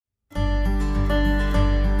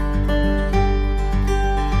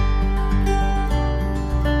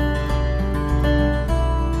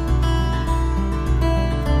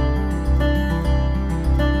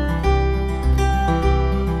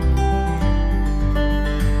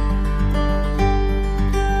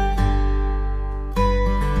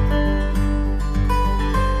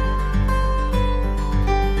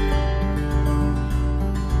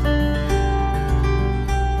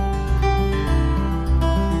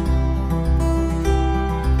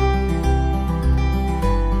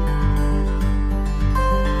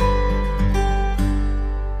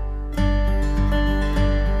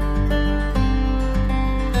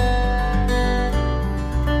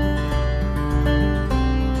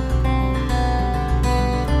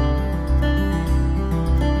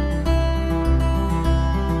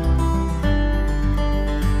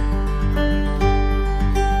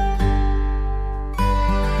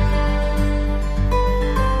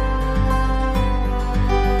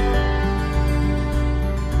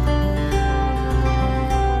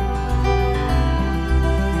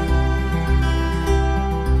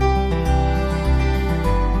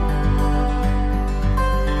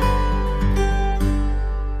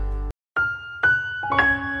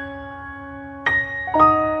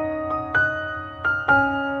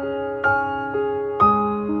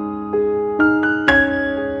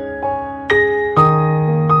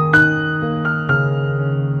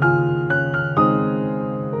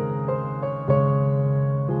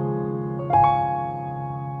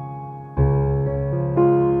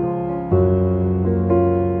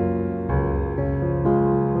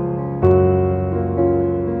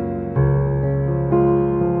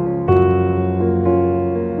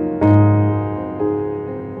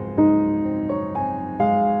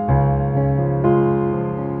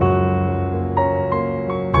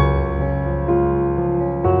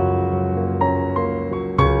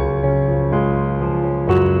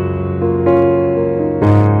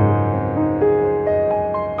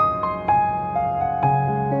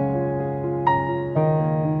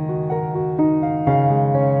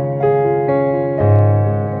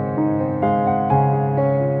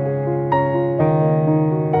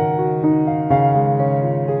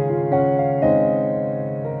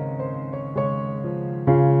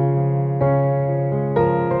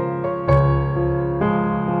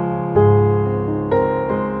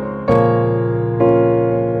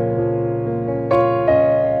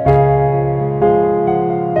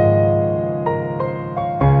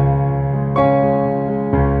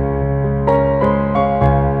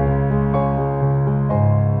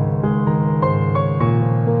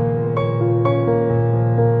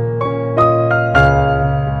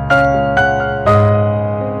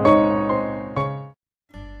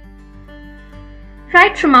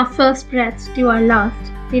from our first breath to our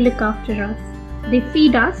last, they look after us. They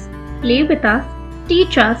feed us, play with us,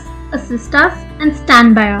 teach us, assist us, and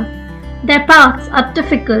stand by us. Their paths are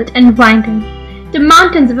difficult and winding. The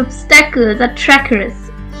mountains of obstacles are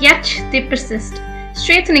treacherous, yet they persist,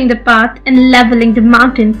 straightening the path and leveling the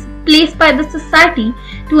mountains placed by the society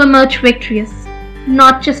to emerge victorious,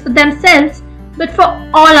 not just for themselves, but for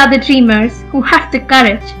all other dreamers who have the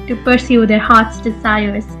courage to pursue their heart's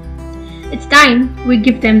desires. It's time we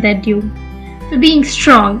give them their due, for being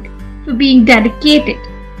strong, for being dedicated,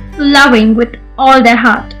 for loving with all their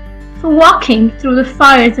heart, for walking through the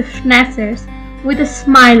fires of nassers with a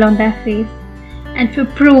smile on their face, and for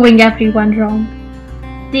proving everyone wrong.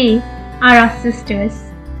 They are our sisters,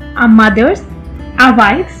 our mothers, our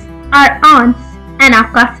wives, our aunts, and our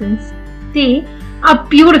cousins. They are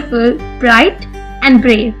beautiful, bright, and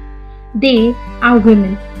brave. They are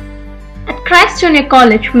women. At Christ Junior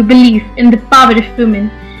College, we believe in the power of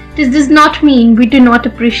women. This does not mean we do not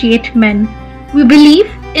appreciate men. We believe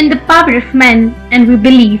in the power of men, and we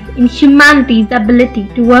believe in humanity's ability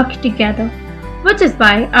to work together, which is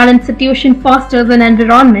why our institution fosters an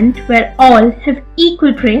environment where all have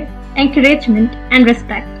equal praise, encouragement, and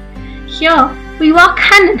respect. Here, we walk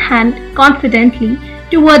hand in hand confidently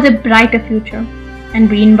towards a brighter future, and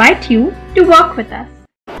we invite you to walk with us.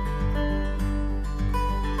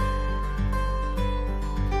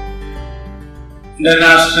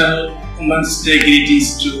 International Women's Day greetings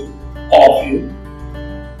to all of you.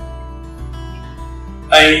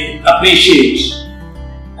 I appreciate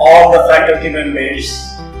all the faculty members,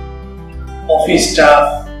 office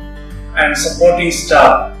staff, and supporting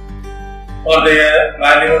staff for their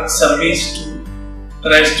valuable service to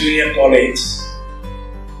Christ Junior College.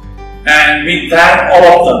 And we thank all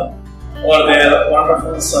of them for their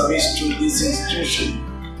wonderful service to this institution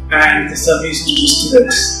and the service to the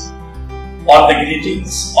students. All the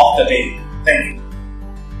greetings of the day. Thank you.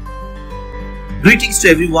 Greetings to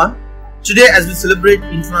everyone. Today, as we celebrate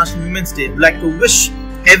International Women's Day, I would like to wish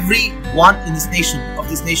everyone in this nation,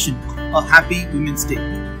 a happy Women's Day.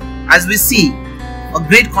 As we see a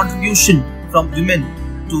great contribution from women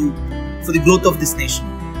for the growth of this nation.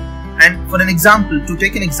 And for an example, to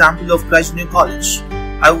take an example of Christ Junior College,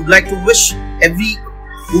 I would like to wish every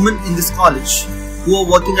woman in this college who are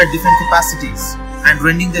working at different capacities and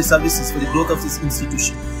rendering their services for the growth of this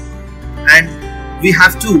institution. And we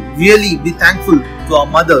have to really be thankful to our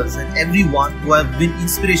mothers and everyone who have been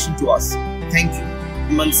inspiration to us. Thank you.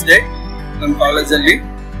 Women's Day, ನಮ್ಮ ಕಾಲೇಜಲ್ಲಿ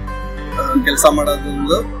ಕೆಲಸ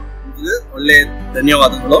ಮಾಡೋದ್ರಿಂದ ಒಳ್ಳೆ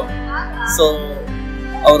ಧನ್ಯವಾದಗಳು. So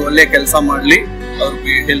ಅವ್ರು ಒಳ್ಳೆ ಕೆಲಸ ಮಾಡಲಿ,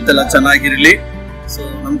 ಅವ್ರಿಗೆ ಹೆಲ್ತ್ ಎಲ್ಲ ಚೆನ್ನಾಗಿರಲಿ. ಸೊ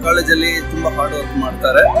ನಮ್ಮ ಕಾಲೇಜಲ್ಲಿ ತುಂಬ ಹಾರ್ಡ್ ವರ್ಕ್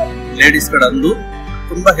ಮಾಡ್ತಾರೆ, ಲೇಡೀಸ್ಗಳಂದು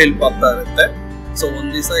ತುಂಬ ಹೆಲ್ಪ್ ಆಗ್ತಾ ಇರುತ್ತೆ. ಸೊ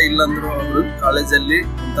ಒಂದ್ ದಿವಸ ಇಲ್ಲಂದ್ರು ಅವರು ಕಾಲೇಜಲ್ಲಿ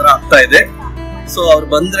ಒಂಥರ ಆಗ್ತಾ ಇದೆ. ಸೊ ಅವ್ರು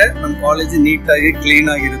ಬಂದ್ರೆ ನಮ್ಮ ಕಾಲೇಜ್ ನೀಟಾಗಿ ಕ್ಲೀನ್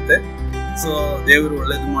ಆಗಿರುತ್ತೆ. ಸೊ ದೇವರು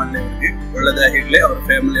ಒಳ್ಳೇದು ಮಾಡಲಿ, ಅವ್ರಿಗೆ ಒಳ್ಳೇದಾಗಿರ್ಲಿ, ಅವ್ರ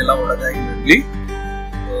ಫ್ಯಾಮಿಲಿ ಎಲ್ಲ ಒಳ್ಳೇದಾಗಿರ್ಲಿ.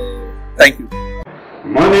 Thank you.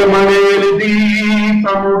 ಮನೆ ಮನೆಯಲ್ಲಿ ದೀಪ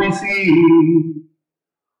ಮುಡಿಸಿ,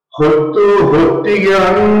 ಹೊತ್ತು ಹೊತ್ತಿಗೆ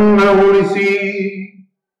ಅನ್ನ ಉಳಿಸಿ,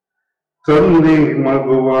 ತಂದೆ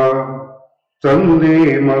ಮಗುವ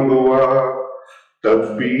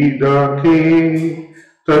ತಪ್ಪಿದಾಕೆ,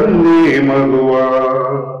 ತಂದೆ ಮಗುವ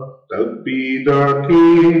ತಪ್ಪಿದಾಕೆ,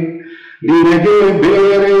 ನಿನಗೆ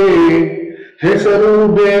ಬೇರೆ ಹೆಸರು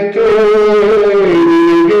ಬೇಕೆ,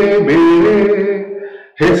 ನಿನಗೆ ಬೇರೆ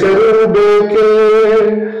ಹೆಸರು ಬೇಕೆ,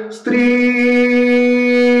 ಸ್ತ್ರೀ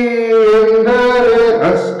ಎಂದರೆ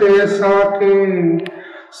ಅಷ್ಟೇ ಸಾಕೆ,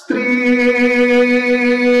 ಸ್ತ್ರೀ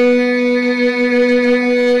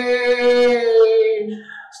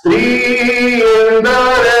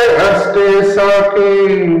ಎಂದರೆ ಅಷ್ಟೇ ಸಾಕೆ,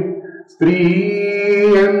 ಸ್ತ್ರೀ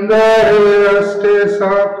ಎಂದರೆ ಅಷ್ಟೇ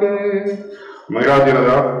ಸಾಕೆ. ಮಹಿಳಾ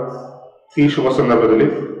ದಿನದ ಈ ಶುಭ ಸಂದರ್ಭದಲ್ಲಿ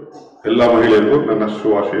ಎಲ್ಲ ಮಹಿಳೆಯರಿಗೂ ನನ್ನ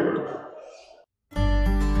ಶುಭಾಶಯಗಳು.